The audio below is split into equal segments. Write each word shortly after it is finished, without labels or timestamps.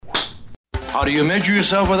How do you measure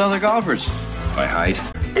yourself with other golfers? By height.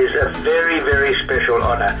 Is a very, very special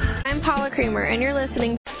honor. I'm Paula Creamer, and you're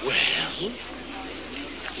listening. Well,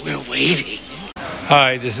 we're waiting.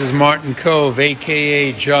 Hi, this is Martin Kove,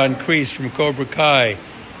 a.k.a. John Kreese from Cobra Kai,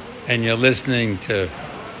 and you're listening to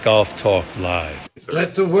Golf Talk Live.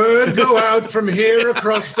 Let the word go out from here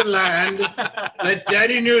across the land. Let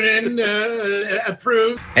Daddy Noonan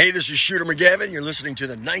approve. Hey, this is Shooter McGavin. You're listening to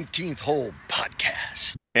the 19th Hole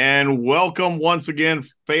Podcast. And welcome once again,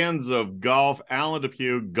 fans of golf. Alan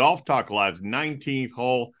Depew, Golf Talk Live's 19th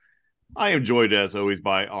Hole. I am joined, as always,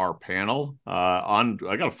 by our panel. I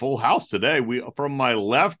got a full house today. From my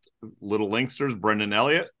left, Little Linksters, Brendan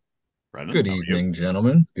Elliott. Brendan, good evening,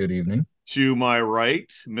 gentlemen. Good evening. To my right,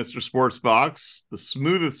 Mr. Sportsbox, the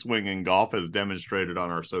smoothest swing in golf, as demonstrated on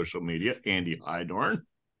our social media, Andy Hydorn.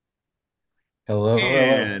 Hello.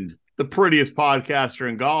 And the prettiest podcaster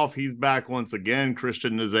in golf, he's back once again,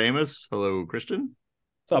 Christian Nazamus. Hello, Christian.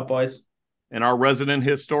 What's up, boys? And our resident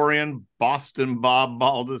historian, Boston Bob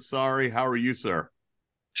Baldessari. How are you, sir?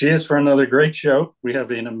 Cheers for another great show. We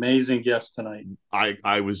have an amazing guest tonight.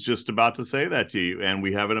 I was just about to say that to you, and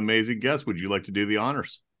we have an amazing guest. Would you like to do the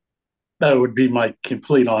honors? That would be my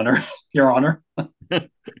complete honor. Your honor.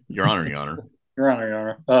 Your honor, your honor. Your honor,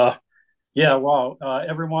 your honor. Yeah, wow.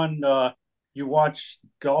 Everyone, you watch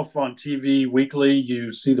golf on TV weekly.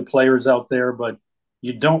 You see the players out there, but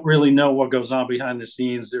you don't really know what goes on behind the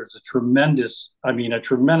scenes. There's a tremendous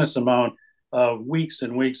amount of weeks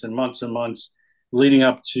and weeks and months leading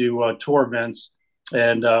up to tour events.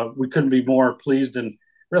 And we couldn't be more pleased and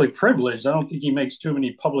really privileged. I don't think he makes too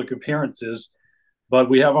many public appearances, but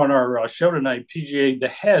we have on our show tonight, the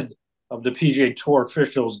head of the PGA Tour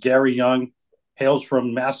officials, Gary Young, hails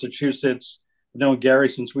from Massachusetts. I've known Gary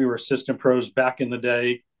since we were assistant pros back in the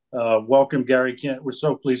day. Welcome, Gary. We're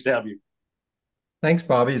so pleased to have you. Thanks,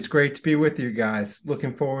 Bobby. It's great to be with you guys.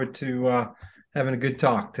 Looking forward to having a good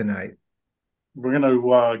talk tonight. We're going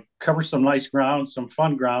to cover some nice ground, some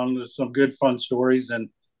fun ground, some good fun stories, and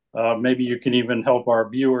maybe you can even help our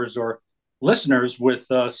viewers or listeners with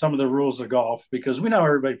some of the rules of golf, because we know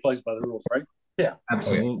everybody plays by the rules, right? Yeah.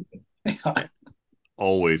 Absolutely.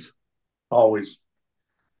 Always.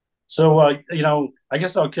 So, I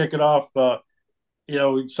guess I'll kick it off.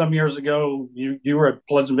 Some years ago, you were at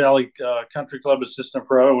Pleasant Valley Country Club assistant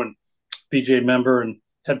pro and PGA member and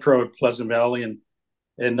head pro at Pleasant Valley.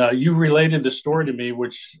 And you related the story to me,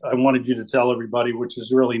 which I wanted you to tell everybody, which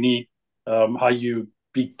is really neat, how you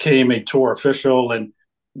became a tour official and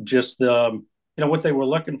just, what they were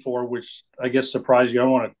looking for, which I guess surprised you. I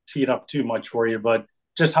don't want to tee it up too much for you, but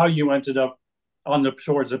just how you ended up on the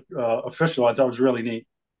tour as an official, I thought was really neat.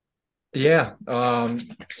 Yeah,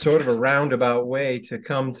 sort of a roundabout way to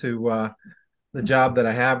come to the job that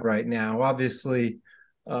I have right now. Obviously,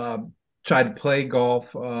 tried to play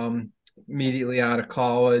golf immediately out of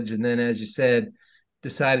college, and then, as you said,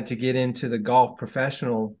 decided to get into the golf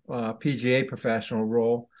professional, PGA professional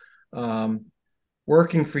role.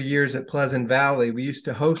 Working for years at Pleasant Valley, we used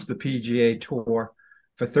to host the PGA Tour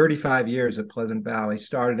for 35 years at Pleasant Valley.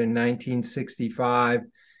 Started in 1965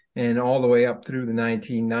 and all the way up through the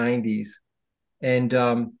 1990s. And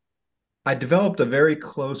I developed a very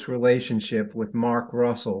close relationship with Mark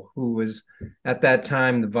Russell, who was at that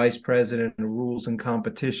time the vice president of rules and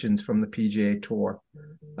competitions from the PGA Tour,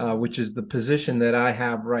 which is the position that I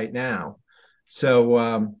have right now.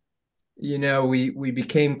 So, we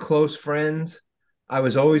became close friends. I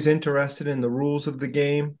was always interested in the rules of the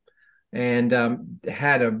game and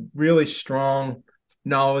had a really strong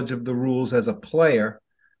knowledge of the rules as a player,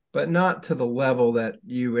 but not to the level that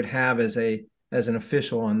you would have as an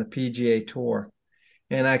official on the PGA Tour.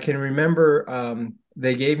 And I can remember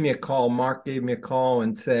they gave me a call. Mark gave me a call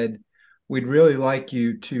and said, "We'd really like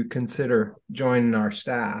you to consider joining our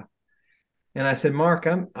staff." And I said, "Mark,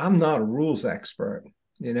 I'm not a rules expert,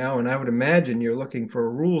 and I would imagine you're looking for a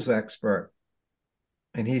rules expert."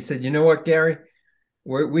 And he said, "You know what, Gary?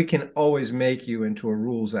 We can always make you into a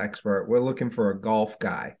rules expert. We're looking for a golf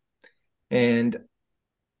guy." And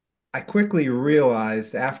I quickly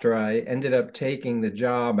realized, after I ended up taking the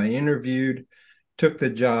job, I interviewed, took the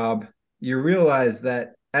job, you realize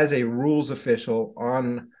that as a rules official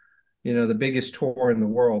on, the biggest tour in the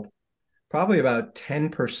world, probably about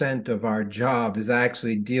 10% of our job is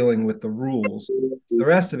actually dealing with the rules. The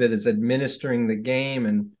rest of it is administering the game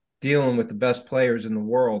and dealing with the best players in the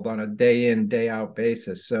world on a day in, day out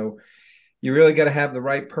basis. So you really got to have the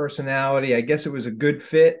right personality. I guess it was a good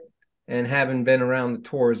fit, and having been around the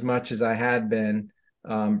tour as much as I had been,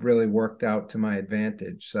 really worked out to my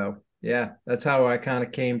advantage. So yeah, that's how I kind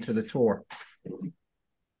of came to the tour.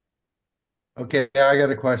 Okay, I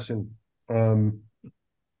got a question. Um,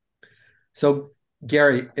 so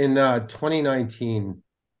Gary, in 2019,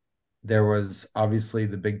 there was obviously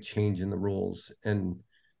the big change in the rules, and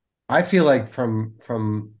I feel like from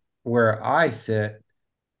where I sit,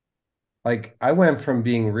 like I went from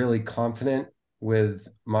being really confident with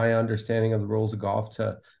my understanding of the rules of golf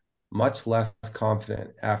to much less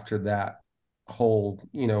confident after that whole,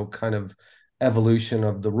 kind of evolution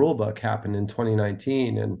of the rule book happened in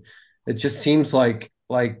 2019. And it just seems like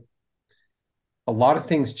a lot of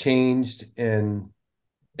things changed, and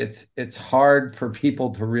it's hard for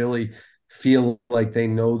people to really feel like they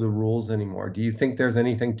know the rules anymore. Do you think there's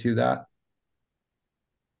anything to that?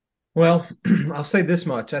 Well, I'll say this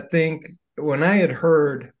much. I think when I had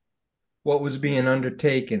heard what was being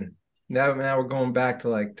undertaken, now we're going back to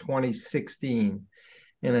like 2016,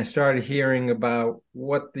 and I started hearing about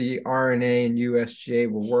what the R&A and USGA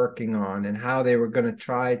were working on and how they were going to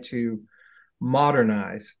try to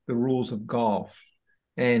modernize the rules of golf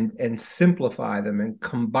and simplify them and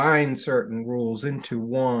combine certain rules into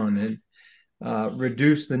one and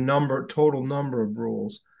reduce the total number of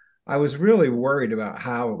rules. I was really worried about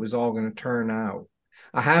how it was all going to turn out.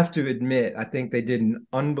 I have to admit, I think they did an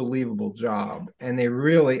unbelievable job, and they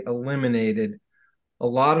really eliminated a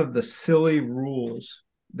lot of the silly rules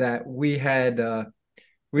that we had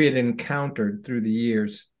encountered through the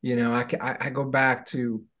years. I go back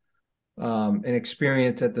to an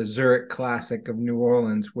experience at the Zurich Classic of New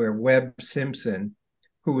Orleans where Webb Simpson,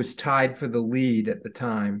 who was tied for the lead at the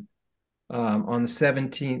time, on the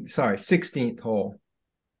 16th hole,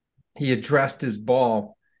 he addressed his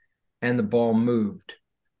ball and the ball moved.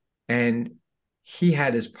 And he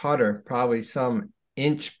had his putter probably some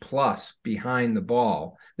inch plus behind the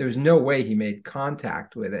ball. There was no way he made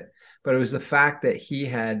contact with it, but it was the fact that he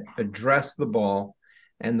had addressed the ball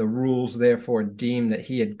and the rules therefore deemed that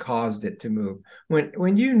he had caused it to move.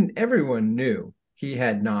 Everyone knew he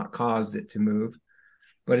had not caused it to move,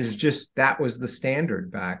 but it's just that was the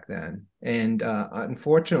standard back then. And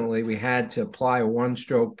unfortunately, we had to apply a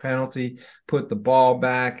one-stroke penalty, put the ball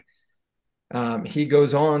back. He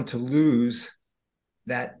goes on to lose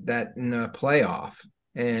that in a playoff.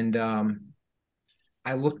 And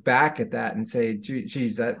I look back at that and say,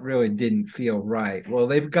 geez, that really didn't feel right. Well,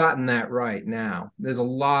 they've gotten that right now. There's a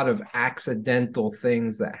lot of accidental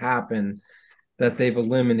things that happen that they've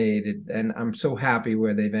eliminated, and I'm so happy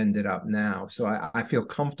where they've ended up now. So I feel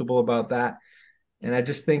comfortable about that. And I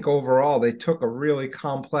just think overall they took a really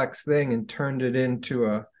complex thing and turned it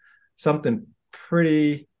into something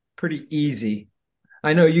pretty easy.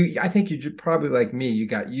 I know I think you probably, like me, you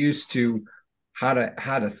got used to how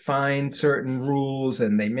to find certain rules,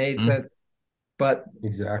 and they made sense. But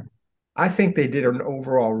exactly, I think they did an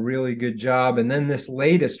overall really good job. And then this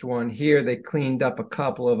latest one here, they cleaned up a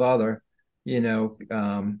couple of other,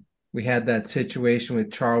 we had that situation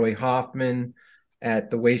with Charlie Hoffman at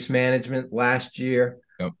the Waste Management last year.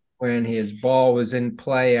 Yep. When his ball was in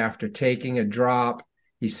play after taking a drop.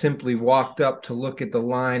 He simply walked up to look at the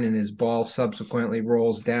line, and his ball subsequently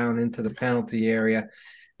rolls down into the penalty area.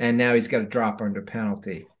 And now he's got a drop under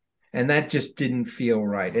penalty. And that just didn't feel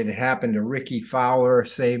right. It had happened to Ricky Fowler,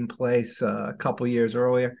 same place a couple years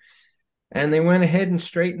earlier. And they went ahead and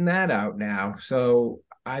straightened that out now. So,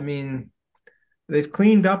 I mean, they've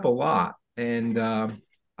cleaned up a lot. And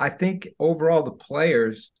I think overall the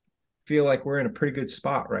players feel like we're in a pretty good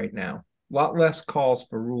spot right now. A lot less calls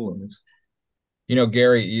for rulings.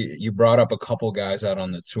 Gary, you brought up a couple guys out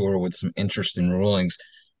on the tour with some interesting rulings.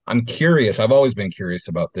 I'm curious. I've always been curious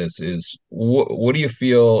about this. Is what do you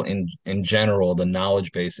feel in general the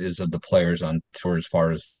knowledge base is of the players on tour as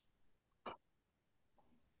far as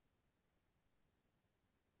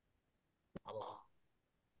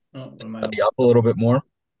up a little bit more?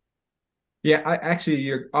 Yeah, actually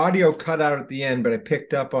your audio cut out at the end, but I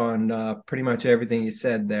picked up on pretty much everything you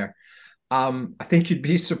said there. I think you'd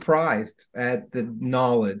be surprised at the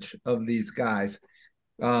knowledge of these guys.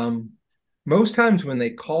 Most times when they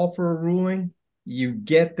call for a ruling, you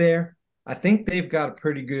get there. I think they've got a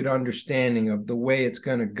pretty good understanding of the way it's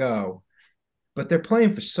going to go, but they're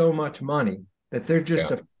playing for so much money that they're just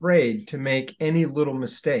afraid to make any little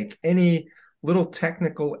mistake, any little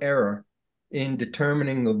technical error in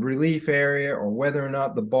determining the relief area, or whether or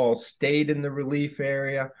not the ball stayed in the relief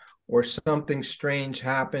area or something strange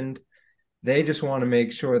happened. They just want to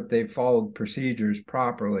make sure that they've followed procedures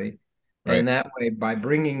properly. Right. And that way, by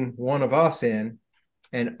bringing one of us in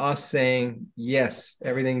and us saying, yes,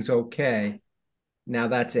 everything's okay, now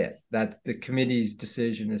that's it. That's the committee's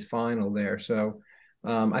decision is final there. So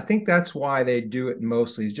I think that's why they do it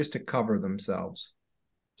mostly, is just to cover themselves.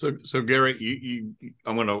 So Gary,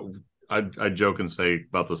 I'm I joke and say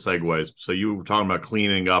about the segues. So you were talking about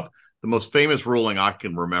cleaning up. The most famous ruling I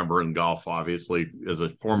can remember in golf, obviously, as a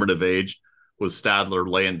formative age, was Stadler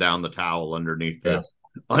laying down the towel underneath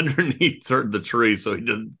the tree so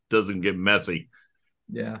he doesn't get messy.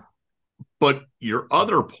 Yeah. But your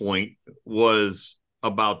other point was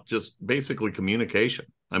about just basically communication.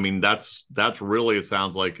 I mean, that's really, it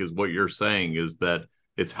sounds like, is what you're saying, is that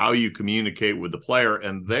it's how you communicate with the player.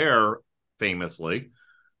 And there, famously,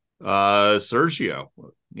 Sergio,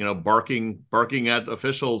 barking at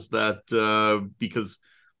officials that because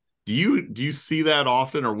do you see that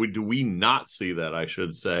often, or do we not see that, I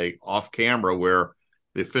should say, off camera, where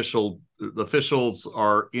the officials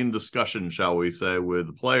are in discussion, shall we say, with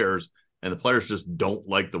the players, and the players just don't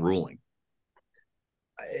like the ruling?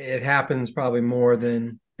 It happens probably more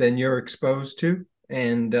than you're exposed to.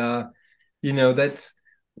 And,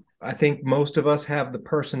 I think most of us have the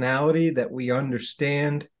personality that we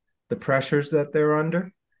understand the pressures that they're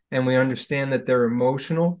under, and we understand that they're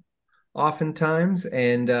emotional oftentimes.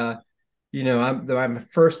 And, I'm the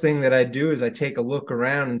first thing that I do is I take a look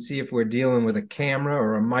around and see if we're dealing with a camera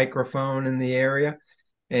or a microphone in the area.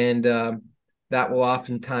 And, that will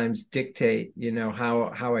oftentimes dictate,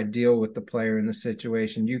 how I deal with the player in the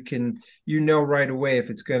situation. You know right away if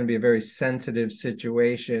it's going to be a very sensitive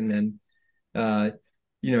situation, and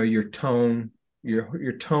your tone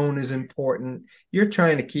is important. You're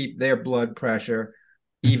trying to keep their blood pressure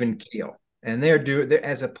even keel, and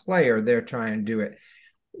as a player, they're trying to do it.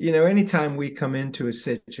 Anytime we come into a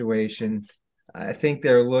situation, I think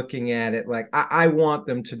they're looking at it like I want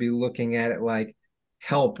them to be looking at it like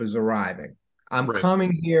help is arriving. I'm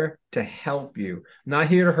coming here to help you. I'm not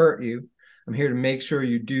here to hurt you. I'm here to make sure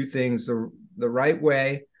you do things the right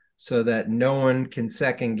way so that no one can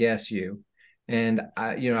second guess you. And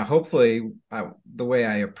hopefully the way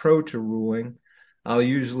I approach a ruling, I'll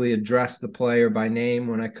usually address the player by name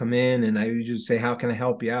when I come in, and I usually say, how can I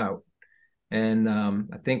help you out? And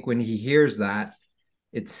I think when he hears that,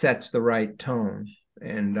 it sets the right tone.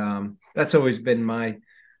 And that's always been my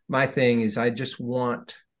thing, is I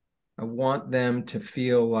want them to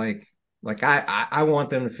feel like I want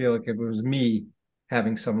them to feel like if it was me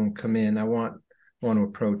having someone come in, I want to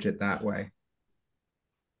approach it that way.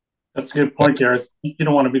 That's a good point, Gareth. You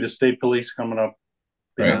don't want to be the state police coming up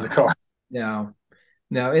behind the car. No,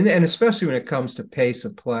 and especially when it comes to pace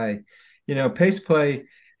of play. Pace of play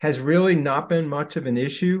has really not been much of an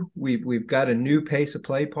issue. We've got a new pace of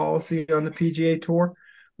play policy on the PGA Tour.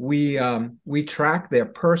 We track their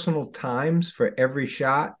personal times for every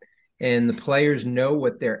shot, and the players know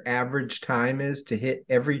what their average time is to hit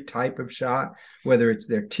every type of shot, whether it's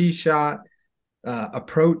their tee shot,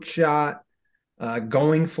 approach shot,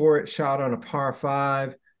 going for it shot on a par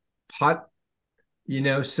 5, putt,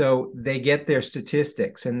 so they get their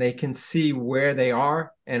statistics and they can see where they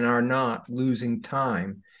are and are not losing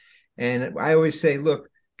time. And I always say, look,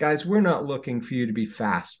 guys, we're not looking for you to be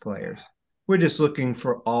fast players. We're just looking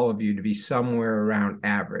for all of you to be somewhere around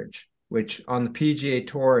average, which on the PGA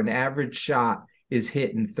Tour, an average shot is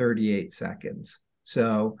hit in 38 seconds.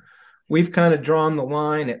 So we've kind of drawn the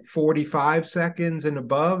line at 45 seconds and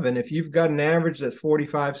above. And if you've got an average that's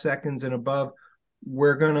 45 seconds and above,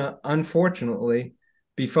 we're going to, unfortunately,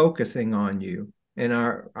 be focusing on you. And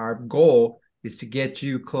our goal is to get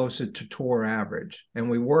you closer to tour average. And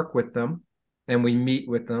we work with them, and we meet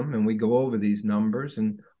with them, and we go over these numbers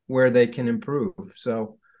and where they can improve.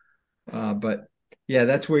 So, but yeah,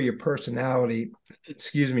 that's where your personality,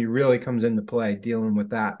 really comes into play, dealing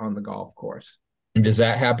with that on the golf course. And does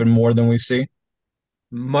that happen more than we see?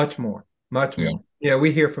 Much more. Yeah,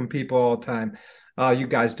 we hear from people all the time, you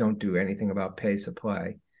guys don't do anything about pace of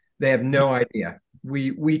play. They have no idea.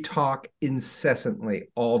 We talk incessantly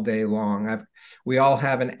all day long. We all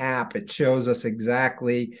have an app. It shows us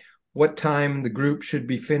exactly what time the group should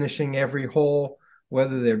be finishing every hole,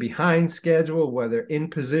 whether they're behind schedule, whether in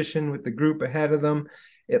position with the group ahead of them.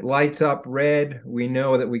 It lights up red. We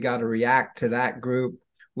know that we got to react to that group.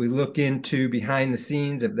 We look into behind the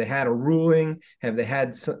scenes. If they had a ruling,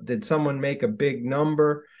 did someone make a big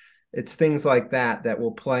number? It's things like that that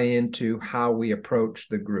will play into how we approach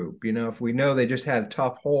the group. If we know they just had a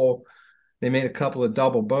tough hole, they made a couple of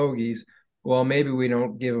double bogeys, well, maybe we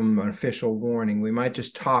don't give them an official warning. We might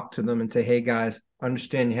just talk to them and say, hey, guys,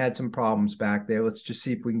 understand you had some problems back there. Let's just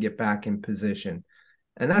see if we can get back in position.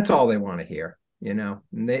 And that's all they want to hear, and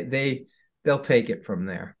they'll take it from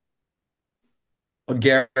there. Well,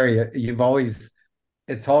 Gary,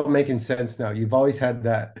 it's all making sense now. You've always had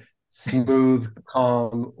that smooth,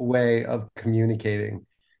 calm way of communicating,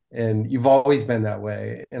 and you've always been that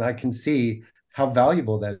way. And I can see how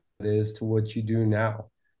valuable that is to what you do now.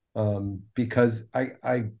 because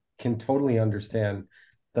I can totally understand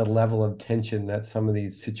the level of tension that some of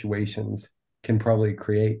these situations can probably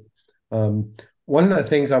create. One of the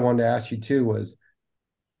things I wanted to ask you too was,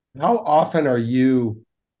 how often are you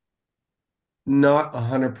not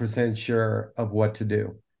 100% sure of what to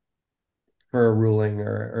do for a ruling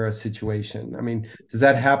or a situation? I mean, does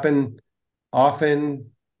that happen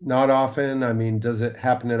often, not often? I mean, does it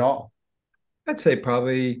happen at all? I'd say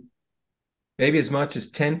probably maybe as much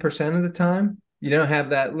as 10% of the time. You don't have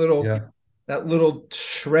that little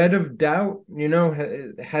shred of doubt,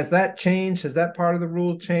 has that changed? Has that part of the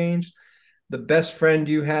rule changed? The best friend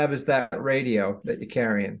you have is that radio that you're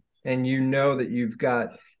carrying. And you know that you've got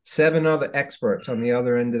 7 other experts on the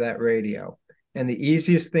other end of that radio. And the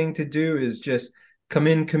easiest thing to do is just come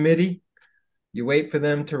in committee. You wait for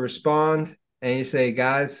them to respond and you say,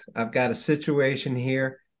 guys, I've got a situation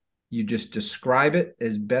here. You just describe it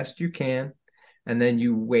as best you can. And then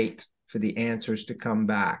you wait for the answers to come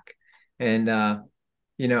back. And,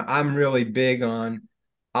 I'm really big on,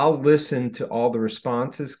 I'll listen to all the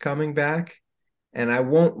responses coming back and I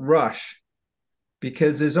won't rush,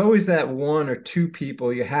 because there's always that 1 or 2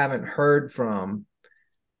 people you haven't heard from.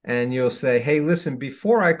 And you'll say, hey, listen,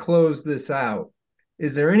 before I close this out,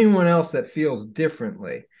 is there anyone else that feels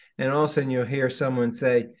differently? And all of a sudden you'll hear someone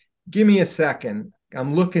say, give me a second,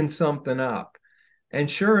 I'm looking something up.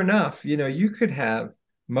 And sure enough, you could have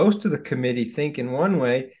most of the committee thinking one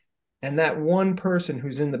way, and that one person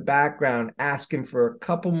who's in the background asking for a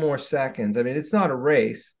couple more seconds. I mean, it's not a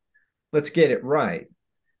race. Let's get it right.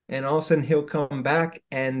 And all of a sudden he'll come back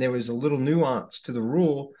and there was a little nuance to the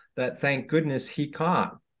rule that, thank goodness, he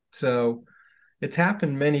caught. So it's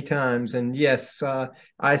happened many times. And yes,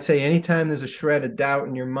 I say anytime there's a shred of doubt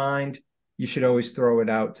in your mind, you should always throw it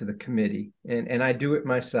out to the committee. And I do it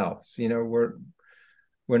myself. We're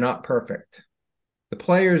not perfect. The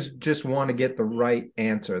players just want to get the right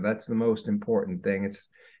answer. That's the most important thing.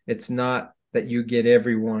 It's not that you get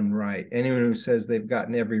everyone right. Anyone who says they've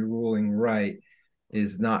gotten every ruling right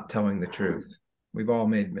is not telling the truth. We've all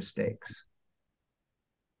made mistakes.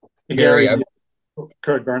 Gary,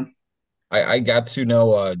 Kurt Byrne. I got to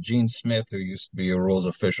know Gene Smith, who used to be a rules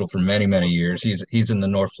official for many, many years. He's in the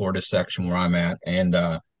North Florida section where I'm at. And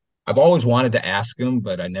I've always wanted to ask him,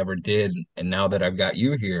 but I never did. And now that I've got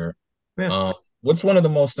you here, what's one of the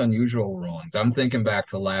most unusual rulings? I'm thinking back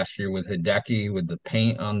to last year with Hideki, with the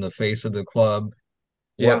paint on the face of the club.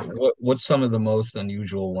 Yeah. What's some of the most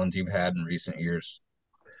unusual ones you've had in recent years?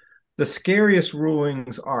 The scariest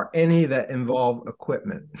rulings are any that involve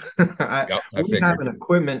equipment. We have an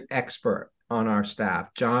equipment expert on our staff.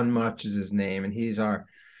 John Much is his name, and he's our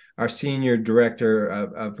senior director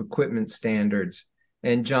of equipment standards.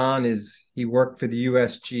 And John he worked for the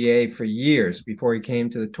USGA for years before he came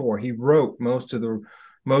to the tour. He wrote most of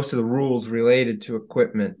the rules related to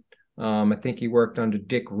equipment. I think he worked under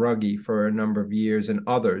Dick Ruggie for a number of years and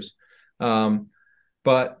others.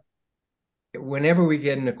 But whenever we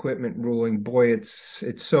get an equipment ruling, boy, it's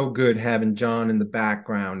so good having John in the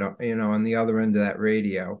background, on the other end of that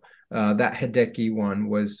radio. That Hideki one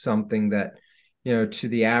was something that, to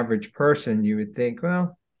the average person, you would think,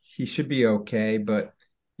 well, he should be okay, but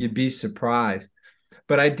you'd be surprised.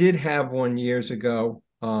 But I did have one years ago,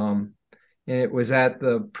 and it was at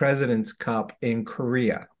the President's Cup in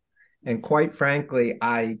Korea. And quite frankly,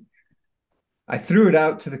 I threw it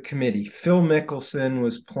out to the committee. Phil Mickelson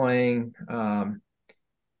was playing.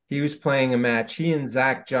 He was playing a match. He and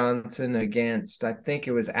Zach Johnson against, I think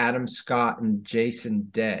it was Adam Scott and Jason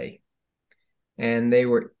Day. And they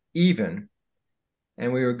were even.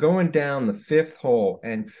 And we were going down the 5th hole,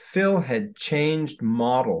 and Phil had changed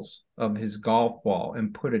models of his golf ball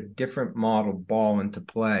and put a different model ball into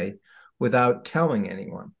play without telling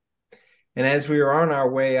anyone. And as we were on our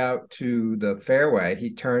way out to the fairway,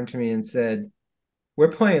 he turned to me and said, we're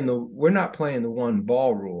not playing the 1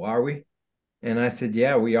 ball rule, are we? And I said,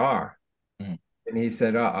 yeah, we are. And he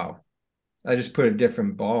said, uh-oh, I just put a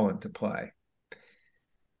different ball into play.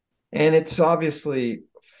 And it's obviously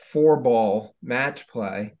 4-ball match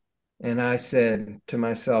play. And I said to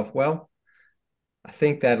myself, well, I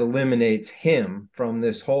think that eliminates him from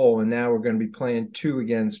this hole. And now we're going to be playing 2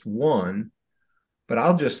 against 1. But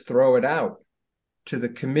I'll just throw it out to the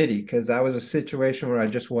committee, because that was a situation where I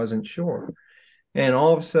just wasn't sure. And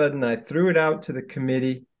all of a sudden I threw it out to the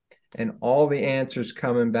committee, and all the answers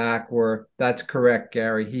coming back were, that's correct,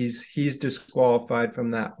 Gary. He's disqualified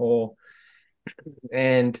from that hole.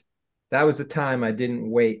 And that was the time I didn't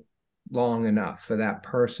wait long enough for that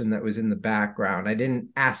person that was in the background. I didn't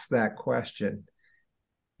ask that question.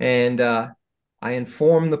 And I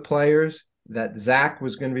informed the players, that Zach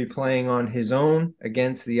was going to be playing on his own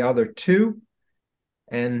against the other two,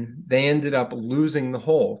 and they ended up losing the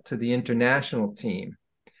hole to the international team.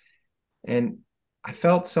 And I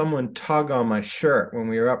felt someone tug on my shirt when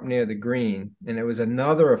we were up near the green, and it was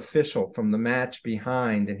another official from the match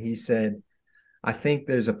behind, and he said, "I think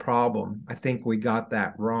there's a problem. I think we got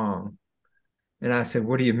that wrong." And I said,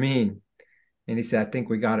 "What do you mean?" And he said, "I think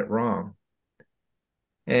we got it wrong."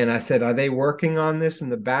 And I said, "Are they working on this in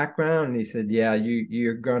the background?" And he said, "Yeah,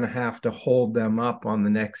 you're going to have to hold them up on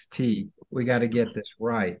the next tee. We got to get this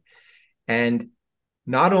right." And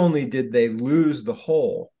not only did they lose the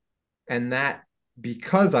hole, and that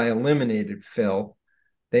because I eliminated Phil,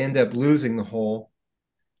 they ended up losing the hole.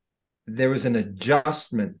 There was an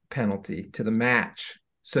adjustment penalty to the match.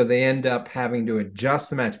 So they end up having to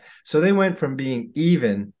adjust the match. So they went from being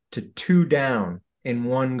even to 2 down in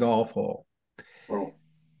one golf hole. Oh.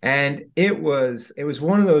 And it was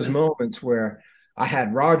one of those moments where I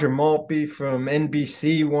had Roger Maltby from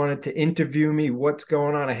NBC wanted to interview me. What's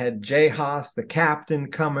going on? I had Jay Haas, the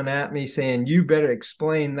captain, coming at me saying, "You better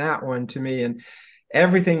explain that one to me." And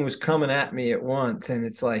everything was coming at me at once. And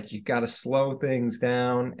it's like, you got to slow things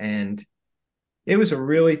down. And it was a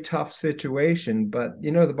really tough situation. But,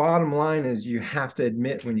 the bottom line is you have to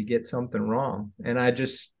admit when you get something wrong. And I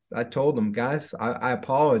told them, "Guys, I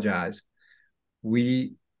apologize.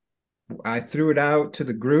 I threw it out to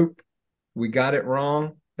the group. We got it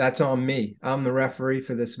wrong. That's on me. I'm the referee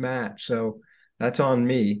for this match. So that's on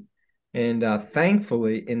me." And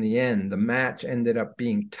thankfully, in the end, the match ended up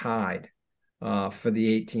being tied for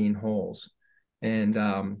the 18 holes. And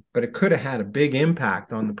but it could have had a big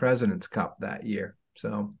impact on the President's Cup that year.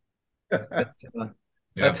 So that's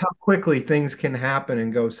how quickly things can happen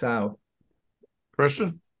and go south.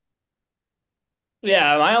 Christian?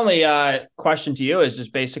 Yeah, my only question to you is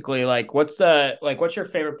just basically what's your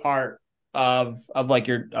favorite part of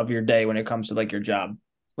your day when it comes to your job?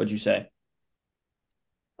 What'd you say?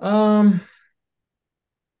 I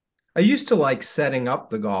used to like setting up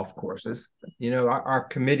the golf courses. Our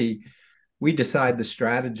committee, we decide the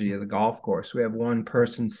strategy of the golf course. We have one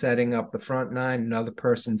person setting up the front 9, another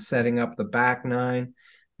person setting up the back 9.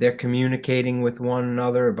 They're communicating with one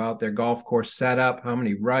another about their golf course setup, how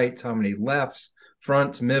many rights, how many lefts,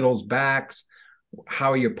 fronts, middles, backs,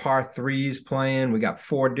 how are your par 3s playing. We got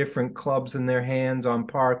 4 different clubs in their hands on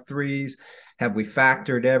par 3s. Have we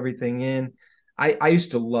factored everything in? I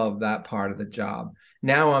used to love that part of the job.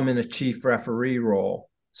 Now I'm in a chief referee role.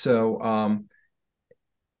 So,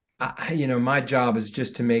 my job is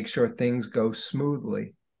just to make sure things go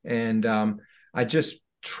smoothly. And I just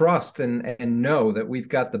trust and know that we've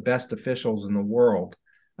got the best officials in the world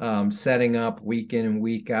setting up week in and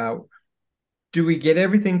week out. Do we get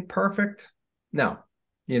everything perfect? No.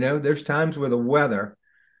 There's times where the weather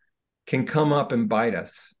can come up and bite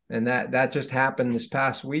us. And that just happened this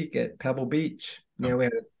past week at Pebble Beach. We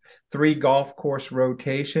had a 3 golf course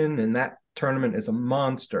rotation, and that tournament is a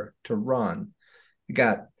monster to run. You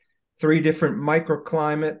got 3 different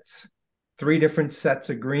microclimates, 3 different sets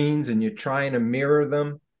of greens, and you're trying to mirror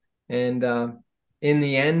them. And in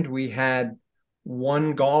the end, we had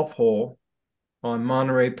 1 golf hole on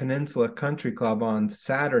Monterey Peninsula Country Club on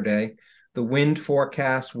Saturday. The wind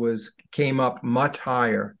forecast came up much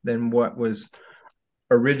higher than what was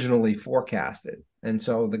originally forecasted. And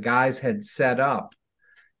so the guys had set up,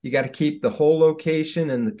 you got to keep the hole location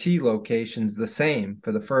and the tee locations the same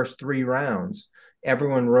for the first 3 rounds.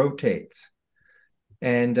 Everyone rotates.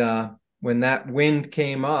 And when that wind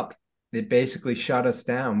came up, it basically shut us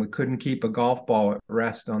down. We couldn't keep a golf ball at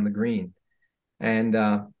rest on the green. And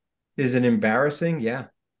is it embarrassing? Yeah,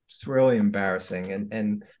 it's really embarrassing.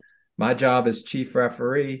 And my job as chief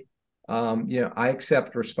referee, I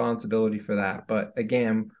accept responsibility for that. But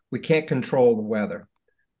again, we can't control the weather.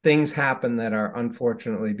 Things happen that are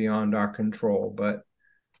unfortunately beyond our control. But,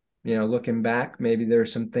 looking back, maybe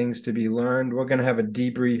there's some things to be learned. We're going to have a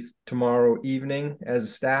debrief tomorrow evening as a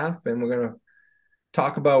staff, and we're going to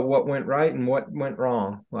talk about what went right and what went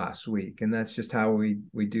wrong last week. And that's just how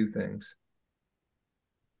we do things.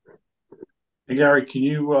 Hey, Gary, can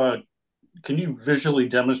you visually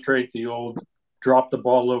demonstrate the old drop the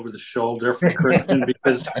ball over the shoulder for Christian?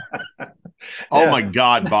 Because oh my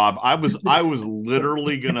God, Bob, I was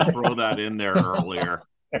literally going to throw that in there earlier.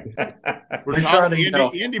 We're talking,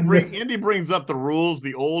 Andy brings up the rules,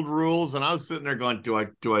 the old rules, and I was sitting there going,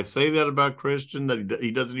 do I say that about Christian, that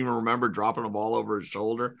he doesn't even remember dropping a ball over his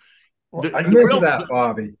shoulder? I missed that,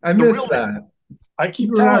 Bobby. I missed that. I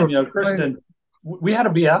keep telling Christian, we had to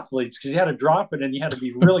be athletes because you had to drop it and you had to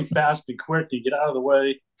be really fast and quick to get out of the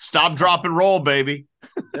way. Stop, drop, and roll, baby.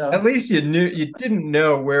 Yeah. At least you didn't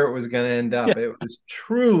know where it was going to end up. Yeah. It was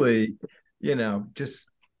truly, just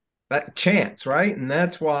that chance, right? And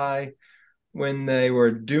that's why when they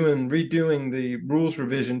were redoing the rules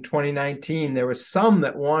revision 2019, there was some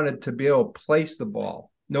that wanted to be able to place the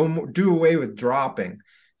ball. No more, do away with dropping.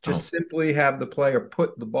 Just simply have the player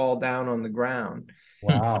put the ball down on the ground.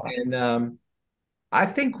 Wow. And I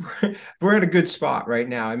think we're at a good spot right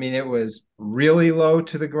now. I mean, it was really low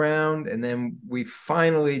to the ground, and then we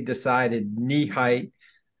finally decided knee height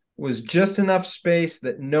was just enough space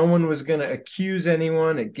that no one was going to accuse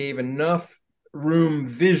anyone. It gave enough room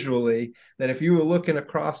visually that if you were looking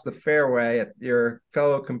across the fairway at your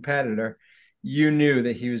fellow competitor, you knew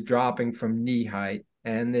that he was dropping from knee height.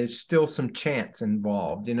 And there's still some chance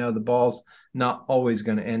involved. The ball's not always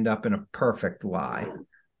going to end up in a perfect lie.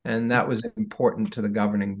 And that was important to the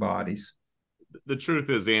governing bodies. The truth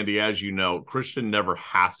is, Andy, as you know, Christian never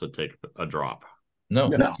has to take a drop. No.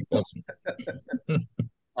 He doesn't.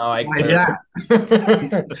 Why is that?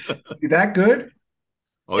 See that good?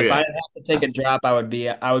 Oh, if I didn't have to take a drop, I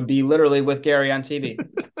would be literally with Gary on TV.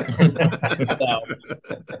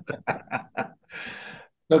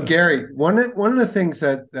 So Gary, one of the things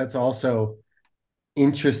that's also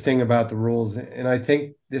interesting about the rules, and I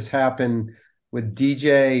think this happened with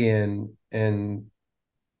DJ and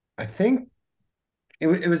I think it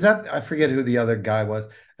was I forget who the other guy was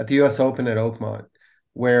at the U.S. Open at Oakmont,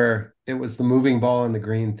 where it was the moving ball in the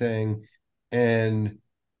green thing, and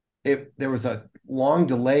there was a long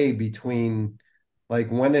delay between like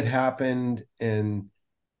when it happened and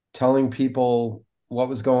telling people what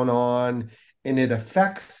was going on. And it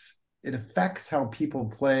affects how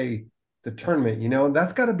people play the tournament, and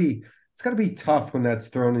it's got to be tough when that's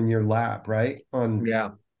thrown in your lap, right? On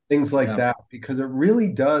things like that, because it really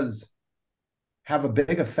does have a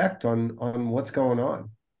big effect on what's going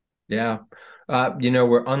on. Yeah.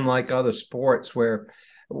 We're unlike other sports where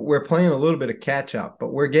we're playing a little bit of catch up,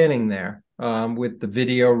 but we're getting there with the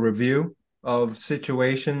video review of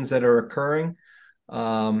situations that are occurring.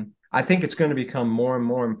 I think it's going to become more and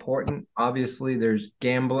more important. Obviously, there's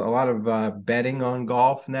a lot of betting on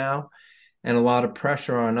golf now, and a lot of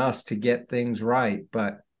pressure on us to get things right.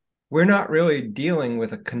 But we're not really dealing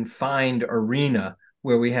with a confined arena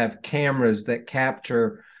where we have cameras that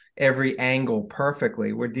capture every angle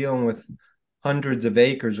perfectly. We're dealing with hundreds of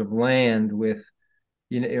acres of land with,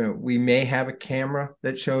 we may have a camera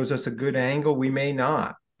that shows us a good angle. We may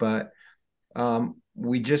not, but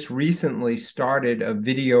we just recently started a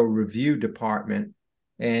video review department,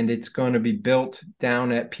 and it's going to be built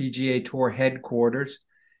down at PGA Tour headquarters.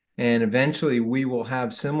 And eventually we will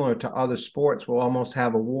have, similar to other sports, we'll almost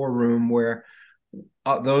have a war room where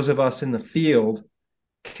those of us in the field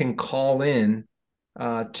can call in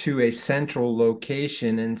to a central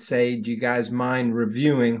location and say, do you guys mind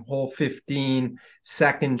reviewing hole 15,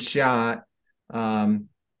 second shot, Kevin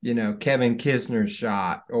Kisner's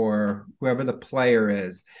shot, or whoever the player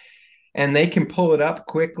is, and they can pull it up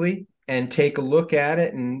quickly and take a look at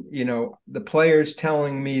it. And, the player's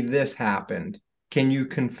telling me this happened. Can you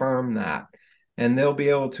confirm that? And they'll be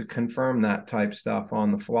able to confirm that type stuff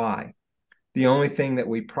on the fly. The only thing that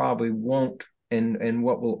we probably won't, and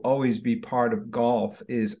what will always be part of golf,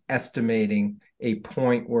 is estimating a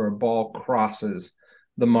point where a ball crosses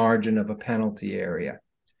the margin of a penalty area.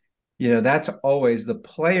 That's always, the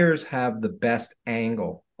players have the best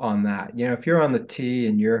angle on that. If you're on the tee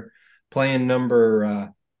and you're playing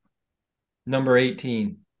number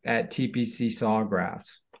 18 at TPC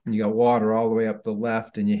Sawgrass, and you got water all the way up the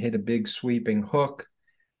left and you hit a big sweeping hook,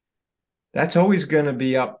 that's always going to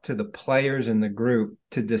be up to the players in the group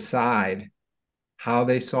to decide how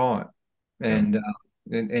they saw it. And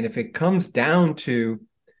if it comes down to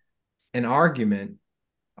an argument,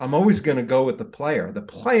 I'm always going to go with the player. The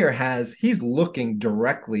player he's looking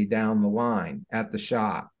directly down the line at the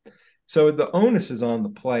shot. So the onus is on the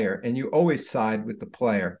player, and you always side with the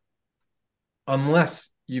player unless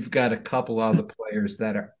you've got a couple other players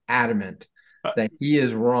that are adamant that he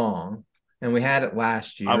is wrong. And we had it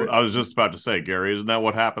last year. I was just about to say, Gary, isn't that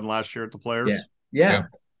what happened last year at the Players? Yeah.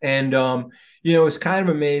 And, it's kind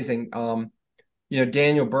of amazing.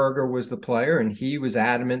 Daniel Berger was the player, and he was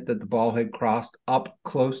adamant that the ball had crossed up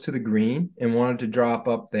close to the green and wanted to drop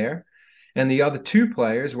up there. And the other two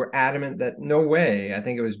players were adamant that no way. I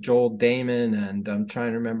think it was Joel Damon, and I'm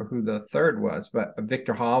trying to remember who the third was, but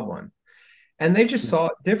Victor Hovland. And they just saw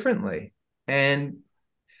it differently. And,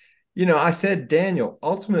 I said, Daniel,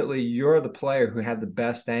 ultimately you're the player who had the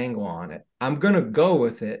best angle on it. I'm going to go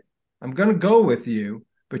with it. I'm going to go with you,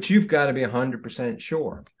 but you've got to be 100%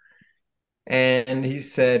 sure. And he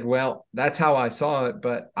said, well, that's how I saw it,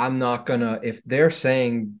 but I'm not going to, if they're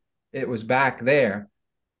saying it was back there,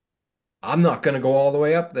 I'm not going to go all the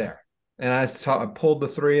way up there. And I pulled the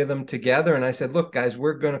three of them together and I said, look, guys,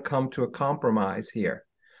 we're going to come to a compromise here.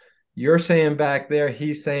 You're saying back there,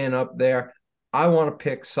 he's saying up there. I want to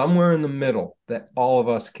pick somewhere in the middle that all of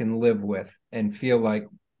us can live with and feel like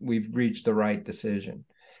we've reached the right decision.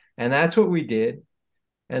 And that's what we did.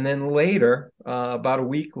 And then later, about a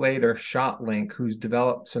week later, ShotLink, who's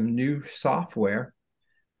developed some new software,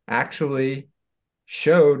 actually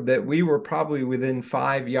showed that we were probably within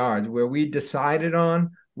 5 yards. Where we decided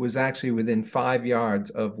on was actually within 5 yards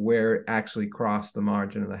of where it actually crossed the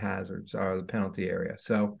margin of the hazards or the penalty area.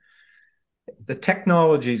 So the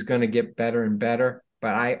technology is going to get better and better,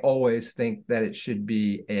 but I always think that it should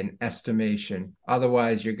be an estimation.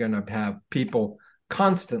 Otherwise, you're going to have people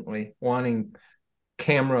constantly wanting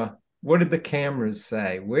camera. What did the cameras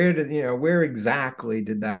say? Where exactly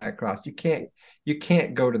did that cross? You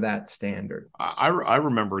can't go to that standard. I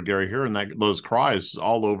remember, Gary, hearing those cries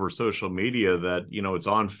all over social media that, it's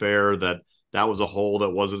unfair that was a hole that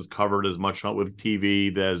wasn't covered as much with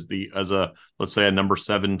TV as a let's say a number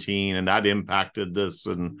 17, and that impacted this.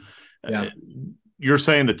 And you're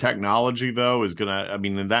saying the technology though is gonna,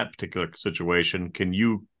 in that particular situation,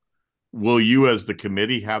 will you as the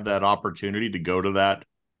committee have that opportunity to go to that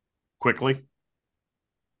quickly?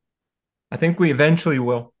 I think we eventually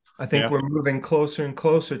will. I think we're moving closer and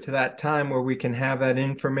closer to that time where we can have that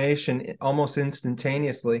information almost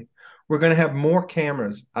instantaneously. We're going to have more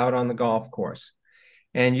cameras out on the golf course.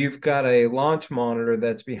 And you've got a launch monitor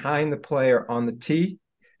that's behind the player on the tee,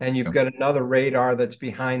 and you've got another radar that's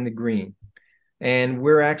behind the green. And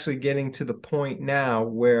we're actually getting to the point now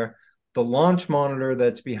where the launch monitor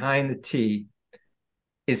that's behind the tee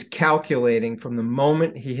is calculating from the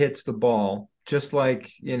moment he hits the ball, just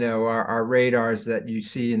like, our radars that you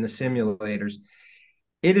see in the simulators.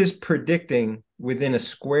 It is predicting within a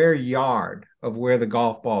square yard of where the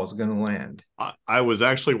golf ball is going to land. I was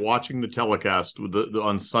actually watching the telecast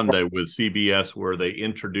on Sunday with CBS where they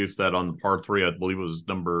introduced that on the par 3. I believe it was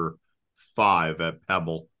number 5 at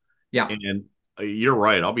Pebble. Yeah. And you're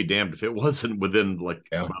right. I'll be damned if it wasn't within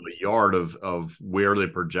about a yard of where they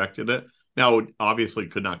projected it. Now, it obviously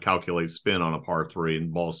could not calculate spin on a par 3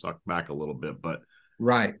 and ball sucked back a little bit, but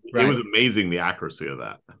right. It was amazing the accuracy of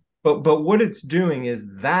that. But what it's doing is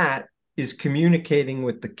communicating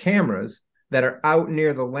with the cameras that are out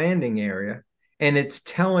near the landing area, and it's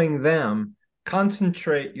telling them,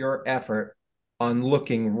 concentrate your effort on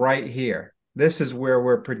looking right here. This is where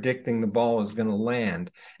we're predicting the ball is going to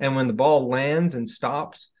land. And when the ball lands and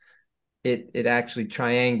stops, it actually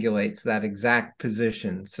triangulates that exact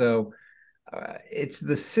position. So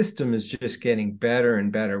the system is just getting better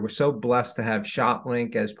and better. We're so blessed to have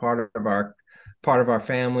ShotLink as part of our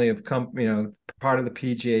family of part of the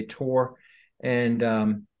PGA Tour,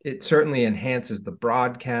 and it certainly enhances the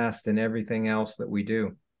broadcast and everything else that we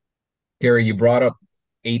do. Gary, you brought up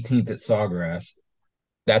 18th at Sawgrass.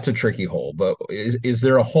 That's a tricky hole, but is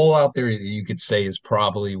there a hole out there that you could say is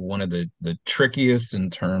probably one of the trickiest in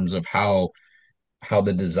terms of how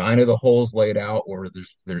the design of the hole is laid out, or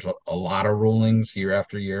there's a lot of rulings year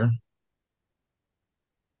after year?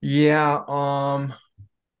 Yeah,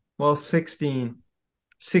 well, 16,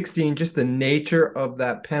 just the nature of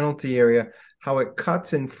that penalty area, how it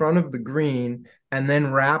cuts in front of the green and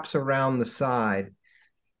then wraps around the side.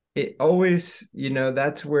 It always,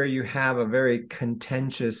 that's where you have a very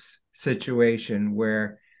contentious situation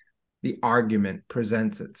where the argument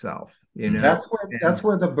presents itself. That's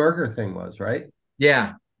where the burger thing was, right?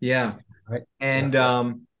 Yeah. Right. And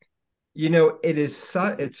it's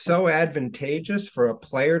so advantageous for a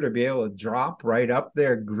player to be able to drop right up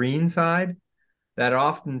their green side that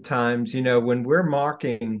oftentimes, when we're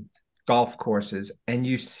marking golf courses and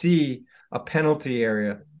you see a penalty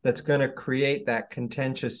area that's going to create that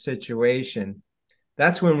contentious situation,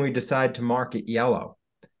 that's when we decide to mark it yellow.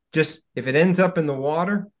 Just if it ends up in the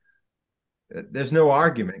water, there's no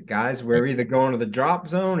argument, guys. We're either going to the drop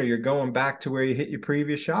zone or you're going back to where you hit your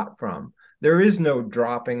previous shot from. There is no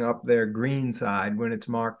dropping up their green side when it's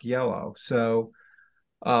marked yellow. So,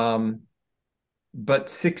 but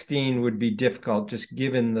 16 would be difficult just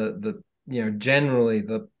given the generally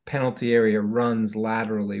the penalty area runs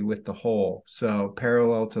laterally with the hole, so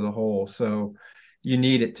parallel to the hole. So you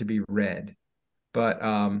need it to be red. But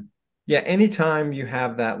anytime you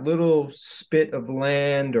have that little spit of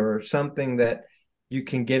land or something that you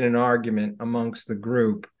can get an argument amongst the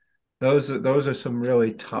group, those are some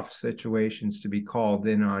really tough situations to be called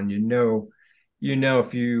in on.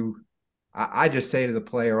 If you I just say to the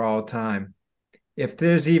player all the time, if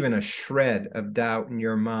there's even a shred of doubt in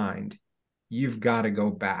your mind, you've got to go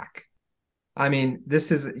back. I mean,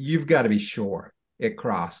 you've got to be sure it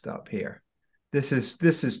crossed up here. This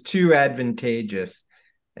is too advantageous.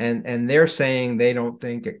 And they're saying they don't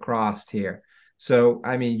think it crossed here. So,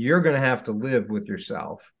 I mean, you're going to have to live with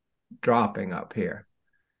yourself dropping up here.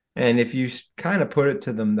 And if you kind of put it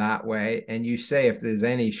to them that way, and you say if there's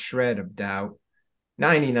any shred of doubt,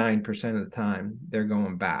 99% of the time they're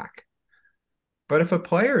going back. But if a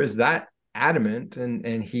player is that adamant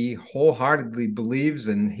and he wholeheartedly believes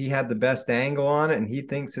and he had the best angle on it and he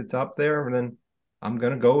thinks it's up there, then I'm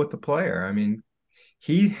going to go with the player. I mean,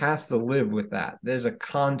 he has to live with that. There's a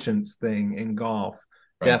conscience thing in golf,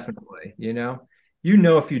 right. Definitely. You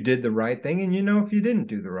know if you did the right thing and if you didn't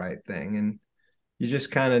do the right thing. And you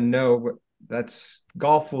just kind of know that's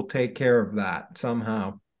golf will take care of that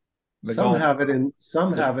somehow. Some have it and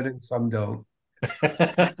some don't.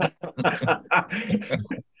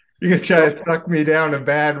 You're gonna try to suck me down a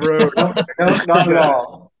bad road. No, not at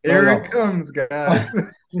all. Here it comes, guys.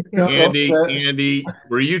 Andy,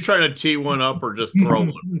 were you trying to tee one up or just throw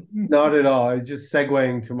one? Not at all. I was just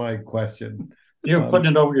segueing to my question. You're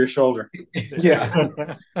putting it over your shoulder. Yeah.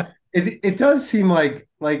 It does seem like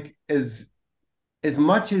as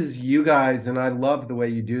much as you guys, and I love the way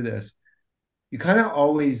you do this, you kind of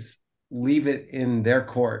always leave it in their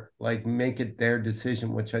court, like make it their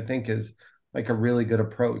decision, which I think is like a really good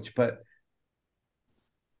approach. But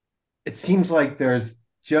it seems like there's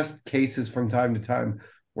just cases from time to time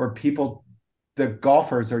where the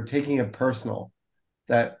golfers are taking it personal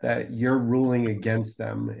that you're ruling against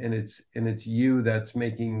them, and it's you that's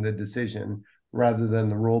making the decision rather than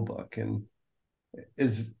the rule book. And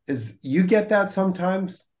is you get that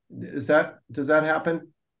sometimes? Does that happen?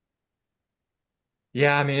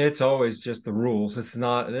 Yeah, I mean, it's always just the rules.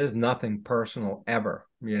 There's nothing personal ever,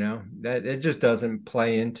 that it just doesn't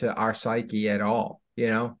play into our psyche at all.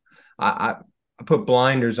 I put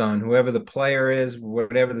blinders on whoever the player is,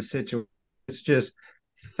 whatever the situation. It's just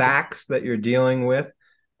facts that you're dealing with,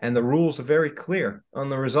 and the rules are very clear on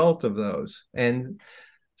the result of those. And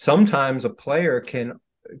sometimes a player can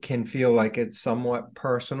feel like it's somewhat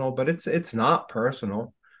personal, but it's not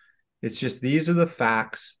personal. It's just these are the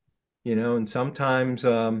facts. And sometimes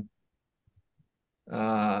I'll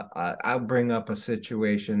bring up a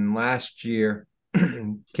situation last year,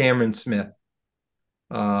 Cameron Smith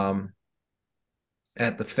at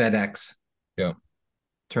the FedEx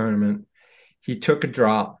tournament. He took a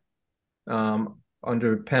drop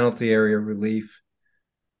under penalty area relief,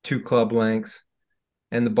 2 club lengths,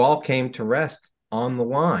 and the ball came to rest on the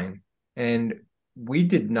line. And we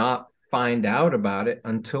did not find out about it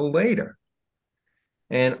until later.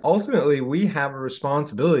 And ultimately, we have a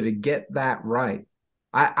responsibility to get that right.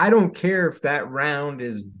 I don't care if that round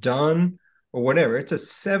is done or whatever. It's a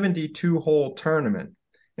 72-hole tournament.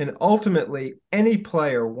 And ultimately, any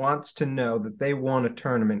player wants to know that they won a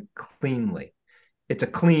tournament cleanly. It's a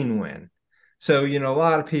clean win. So, a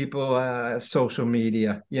lot of people, social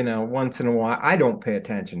media, once in a while, I don't pay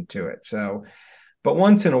attention to it. So, but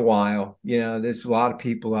once in a while, there's a lot of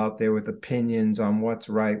people out there with opinions on what's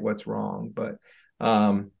right, what's wrong. But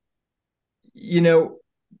I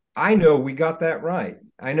know we got that right.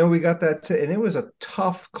 I know we got that, and it was a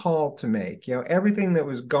tough call to make. Everything that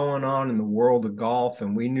was going on in the world of golf,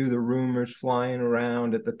 and we knew the rumors flying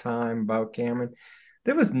around at the time about Cameron.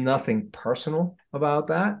 There was nothing personal about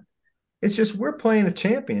that. It's just we're playing a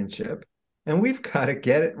championship, and we've got to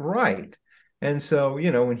get it right. And so,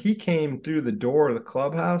 when he came through the door of the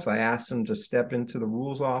clubhouse, I asked him to step into the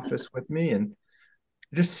rules office with me and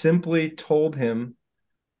just simply told him,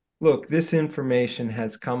 look, this information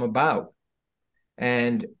has come about.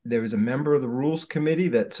 And there was a member of the rules committee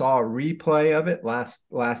that saw a replay of it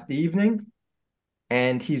last evening,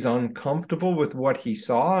 and he's uncomfortable with what he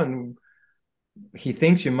saw, and he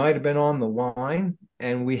thinks you might have been on the line.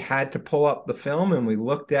 And we had to pull up the film, and we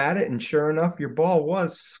looked at it, and sure enough, your ball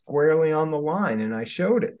was squarely on the line, and I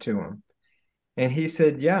showed it to him. And he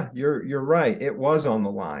said, yeah, you're right. It was on the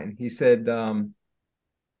line. He said,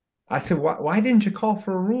 I said, why didn't you call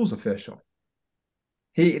for a rules official?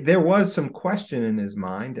 There was some question in his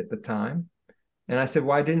mind at the time. And I said,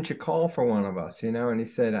 why didn't you call for one of us? And he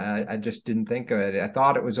said, I just didn't think of it. I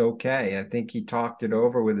thought it was okay. I think he talked it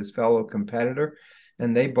over with his fellow competitor,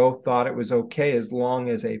 and they both thought it was okay as long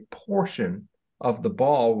as a portion of the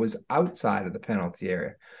ball was outside of the penalty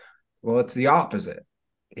area. Well, it's the opposite.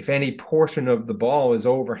 If any portion of the ball is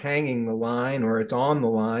overhanging the line or it's on the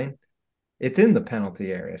line, it's in the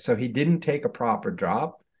penalty area. So he didn't take a proper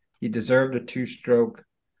drop. He deserved a 2-stroke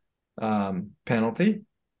penalty.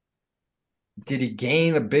 did he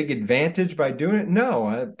gain a big advantage by doing it?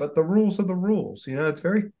 No, but the rules are the rules. It's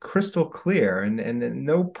very crystal clear and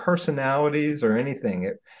no personalities or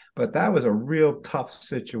anything. But that was a real tough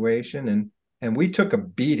situation, and we took a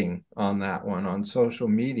beating on that one on social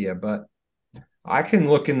media. But I can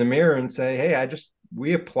look in the mirror and say, hey,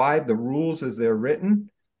 we applied the rules as they're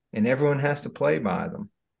written, and everyone has to play by them.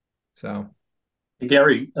 So,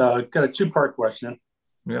 Gary, got a two-part question.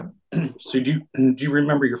 Yeah. So do you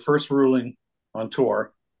remember your first ruling on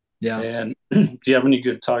tour? Yeah. And do you have any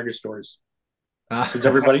good Tiger stories? Because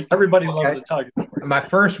everybody loves the Tiger story. My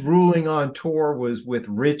first ruling on tour was with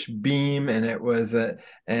Rich Beam, and it was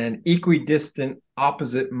an equidistant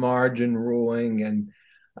opposite margin ruling. And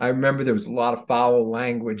I remember there was a lot of foul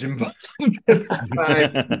language involved at the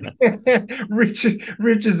time.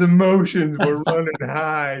 Rich's emotions were running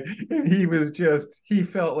high, and he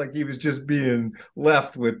felt like he was just being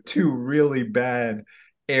left with two really bad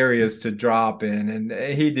areas to drop in, and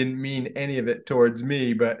he didn't mean any of it towards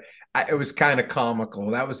me, but it was kind of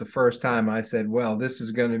comical. That was the first time I said, well, this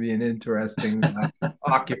is going to be an interesting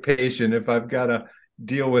occupation if I've got to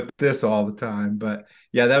deal with this all the time. But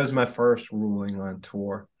yeah, that was my first ruling on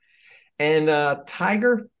tour. And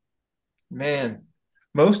Tiger, man,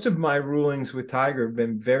 most of my rulings with Tiger have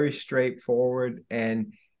been very straightforward.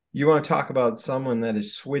 And you want to talk about someone that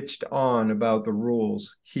is switched on about the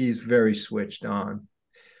rules. He's very switched on.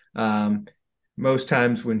 Most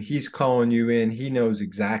times when he's calling you in, he knows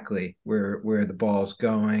exactly where the ball's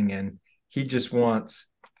going, and he just wants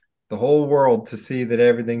the whole world to see that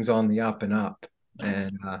everything's on the up and up.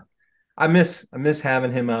 And I miss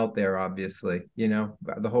having him out there. Obviously,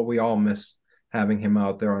 we all miss having him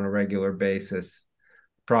out there on a regular basis.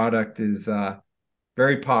 Product is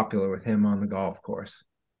very popular with him on the golf course.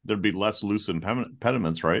 There'd be less loose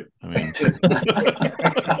impediments, right? I mean.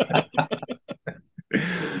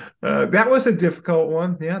 That was a difficult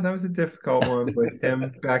one. Yeah, that was a difficult one with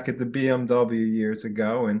him back at the BMW years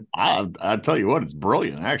ago. And I'll tell you what, it's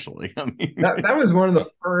brilliant, actually. I mean, that was one of the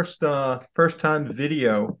first time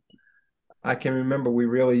video. I can remember we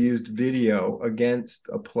really used video against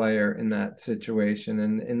a player in that situation,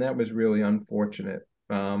 and that was really unfortunate.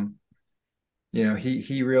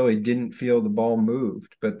 He really didn't feel the ball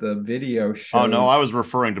moved, but the video showed. Oh no, I was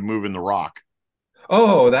referring to moving the rock.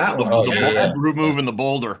 Oh, that one. Removing the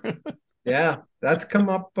boulder. Yeah, that's come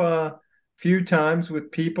up a few times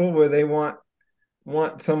with people where they want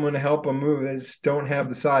someone to help them move. They just don't have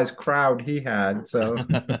the size crowd he had, so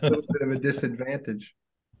a little bit of a disadvantage.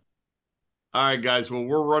 All right, guys. Well,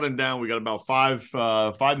 we're running down. We got about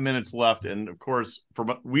 5 minutes left, and of course,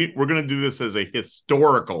 we're going to do this as a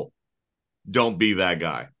historical. Don't be that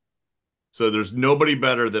guy. So there's nobody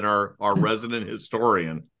better than our resident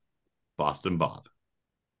historian, Boston Bob.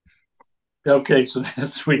 Okay, so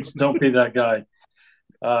this week's Don't Be That Guy.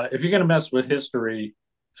 If you're going to mess with history,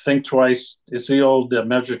 think twice. It's the old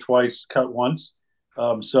measure twice, cut once.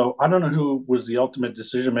 So I don't know who was the ultimate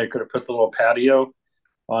decision maker to put the little patio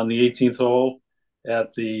on the 18th hole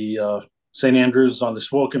at the St. Andrews on the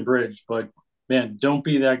Swilcan Bridge. But, man, don't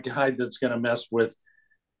be that guy that's going to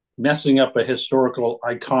messing up a historical,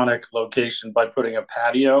 iconic location by putting a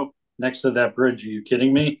patio next to that bridge. Are you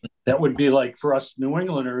kidding me? That would be like for us New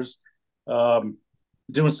Englanders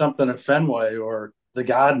doing something at Fenway or the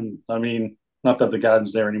Garden. I mean, not that the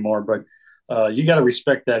Garden's there anymore, but you got to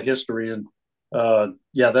respect that history. And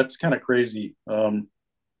yeah, that's kind of crazy.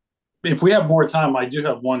 If we have more time, I do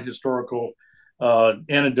have one historical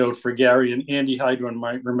anecdote for Gary, and Andy Hydron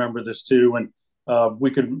might remember this too. And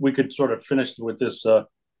we could sort of finish with this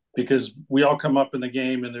because we all come up in the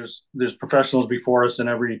game, and there's professionals before us in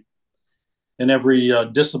every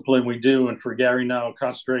discipline we do. And for Gary now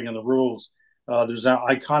concentrating on the rules, there's an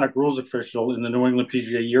iconic rules official in the New England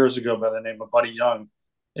PGA years ago by the name of Buddy Young.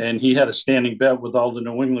 And he had a standing bet with all the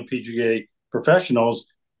New England PGA professionals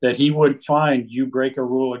that he would find you break a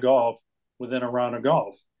rule of golf within a round of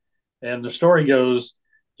golf. And the story goes,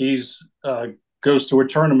 he's goes to a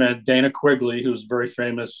tournament. Dana Quigley, who's a very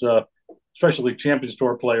famous, especially Champions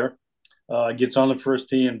Tour player, gets on the first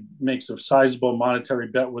tee and makes a sizable monetary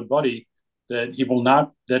bet with Buddy that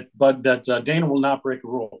Dana will not break a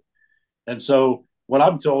rule. And so what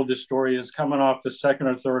I'm told, this story is coming off the second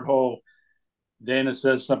or third hole, Dana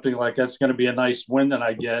says something like, "That's going to be a nice win that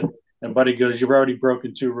I get." And Buddy goes, "You've already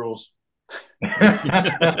broken 2 rules."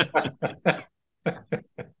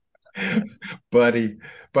 Buddy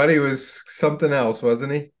was something else,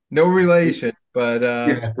 wasn't he? No relation, but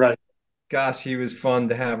yeah, right. Gosh, he was fun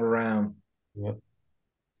to have around. Yep.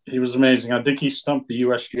 He was amazing. I think he stumped the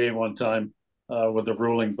USGA one time with the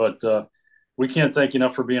ruling, but we can't thank you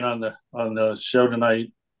enough for being on the show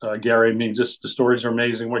tonight. Gary. I mean, just the stories are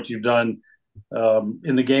amazing, what you've done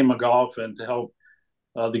in the game of golf and to help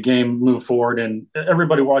the game move forward. And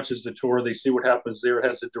everybody watches the tour. They see what happens there. It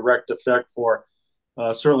has a direct effect for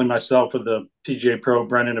certainly myself at the PGA Pro,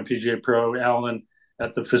 Brendan at PGA Pro, Alan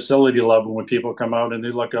at the facility level when people come out and they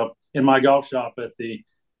look up in my golf shop at the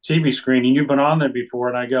TV screen. And you've been on there before.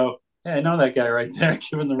 And I go, hey, I know that guy right there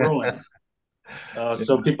giving the ruling.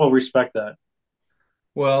 So people respect that.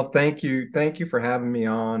 Well, thank you for having me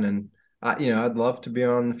on, and I'd love to be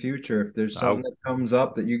on in the future. If there's something that comes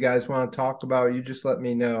up that you guys want to talk about, you just let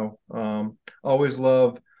me know. Always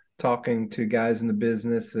love talking to guys in the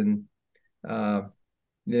business, and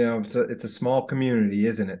it's a small community,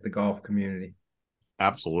 isn't it? The golf community.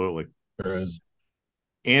 Absolutely, there is.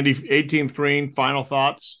 Andy, 18th green. Final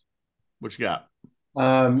thoughts. What you got?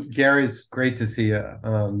 Gary's great to see you.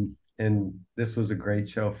 And this was a great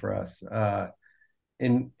show for us.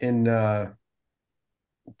 In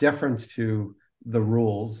deference to the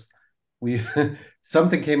rules, we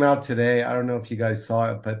something came out today. I don't know if you guys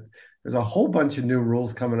saw it, but there's a whole bunch of new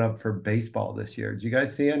rules coming up for baseball this year. Did you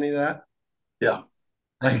guys see any of that? Yeah.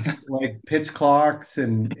 Like pitch clocks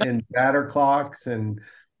and batter clocks, and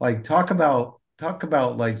like talk about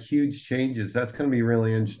like huge changes. That's going to be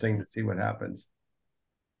really interesting to see what happens.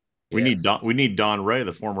 We need Don Ray,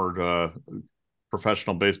 the former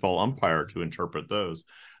professional baseball umpire, to interpret those.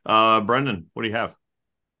 Brendan, what do you have?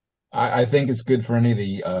 I think it's good for any of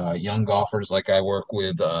the young golfers like I work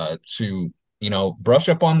with to brush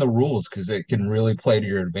up on the rules, because it can really play to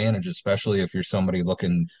your advantage, especially if you're somebody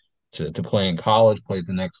looking to play in college, play at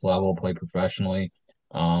the next level, play professionally.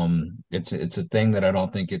 It's a thing that I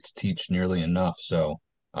don't think it's taught nearly enough. So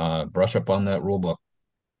brush up on that rule book.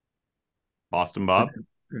 Boston Bob.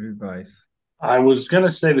 Good advice. I was going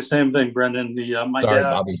to say the same thing, Brendan. Sorry,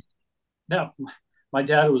 Bobby. No, my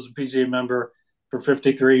dad, who was a PGA member for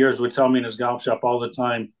 53 years, would tell me in his golf shop all the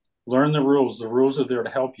time, learn the rules. The rules are there to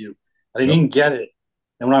help you. I didn't get it.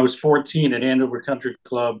 And when I was 14 at Andover Country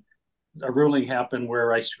Club, a ruling happened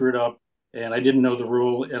where I screwed up and I didn't know the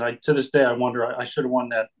rule. And to this day, I wonder, I should have won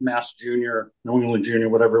that Mass Junior, New England Junior,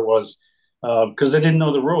 whatever it was, because I didn't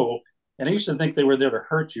know the rule. And I used to think they were there to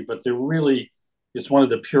hurt you, but they're really, it's one of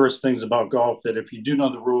the purest things about golf, that if you do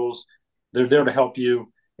know the rules, they're there to help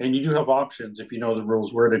you. And you do have options if you know the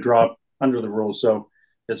rules, where to drop under the rules. So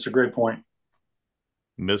it's a great point.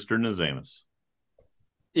 Mr. Nazamus.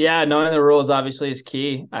 Yeah, knowing the rules obviously is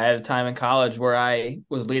key. I had a time in college where I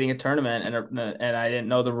was leading a tournament and I didn't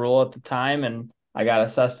know the rule at the time, and I got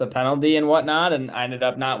assessed a penalty and whatnot, and I ended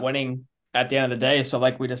up not winning at the end of the day. So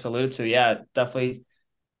like we just alluded to, yeah, definitely,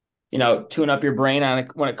 tune up your brain on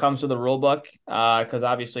it when it comes to the rule book, because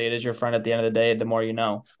obviously it is your friend at the end of the day, the more you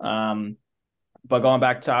know. But going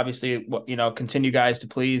back to obviously, continue guys to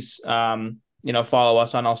please, follow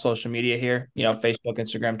us on all social media here, Facebook,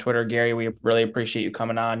 Instagram, Twitter. Gary, we really appreciate you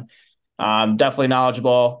coming on. Definitely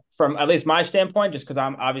knowledgeable from at least my standpoint, just because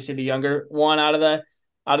I'm obviously the younger one out of the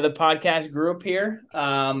podcast group here.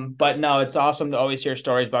 But no, it's awesome to always hear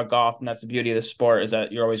stories about golf. And that's the beauty of the sport, is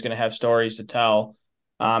that you're always going to have stories to tell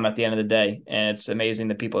at the end of the day. And it's amazing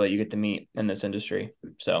the people that you get to meet in this industry.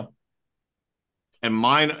 So. And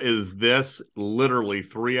mine is this, literally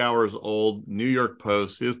 3 hours old. New York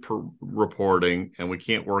Post is reporting, and we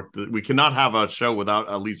cannot have a show without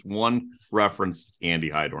at least one reference to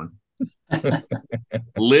Andy Heidorn.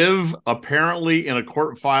 Liv apparently in a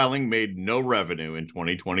court filing made no revenue in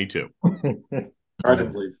 2022.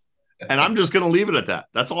 Probably. And I'm just going to leave it at that.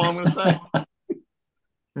 That's all I'm going to say.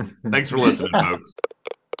 Thanks for listening, folks.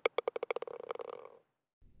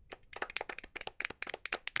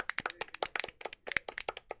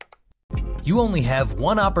 You only have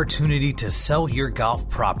one opportunity to sell your golf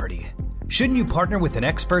property. Shouldn't you partner with an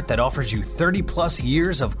expert that offers you 30-plus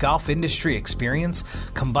years of golf industry experience,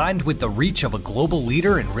 combined with the reach of a global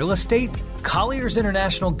leader in real estate? Colliers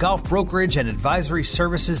International Golf Brokerage and Advisory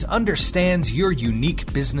Services understands your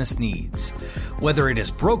unique business needs. Whether it is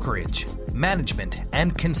brokerage, management,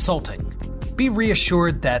 and consulting, be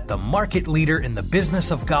reassured that the market leader in the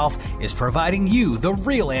business of golf is providing you the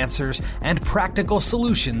real answers and practical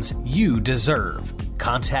solutions you deserve.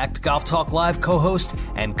 Contact Golf Talk Live co-host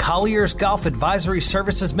and Colliers Golf Advisory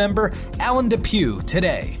Services member Alan Depew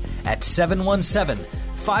today at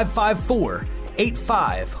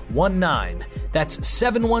 717-554-8519. That's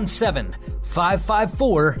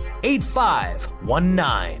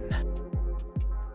 717-554-8519.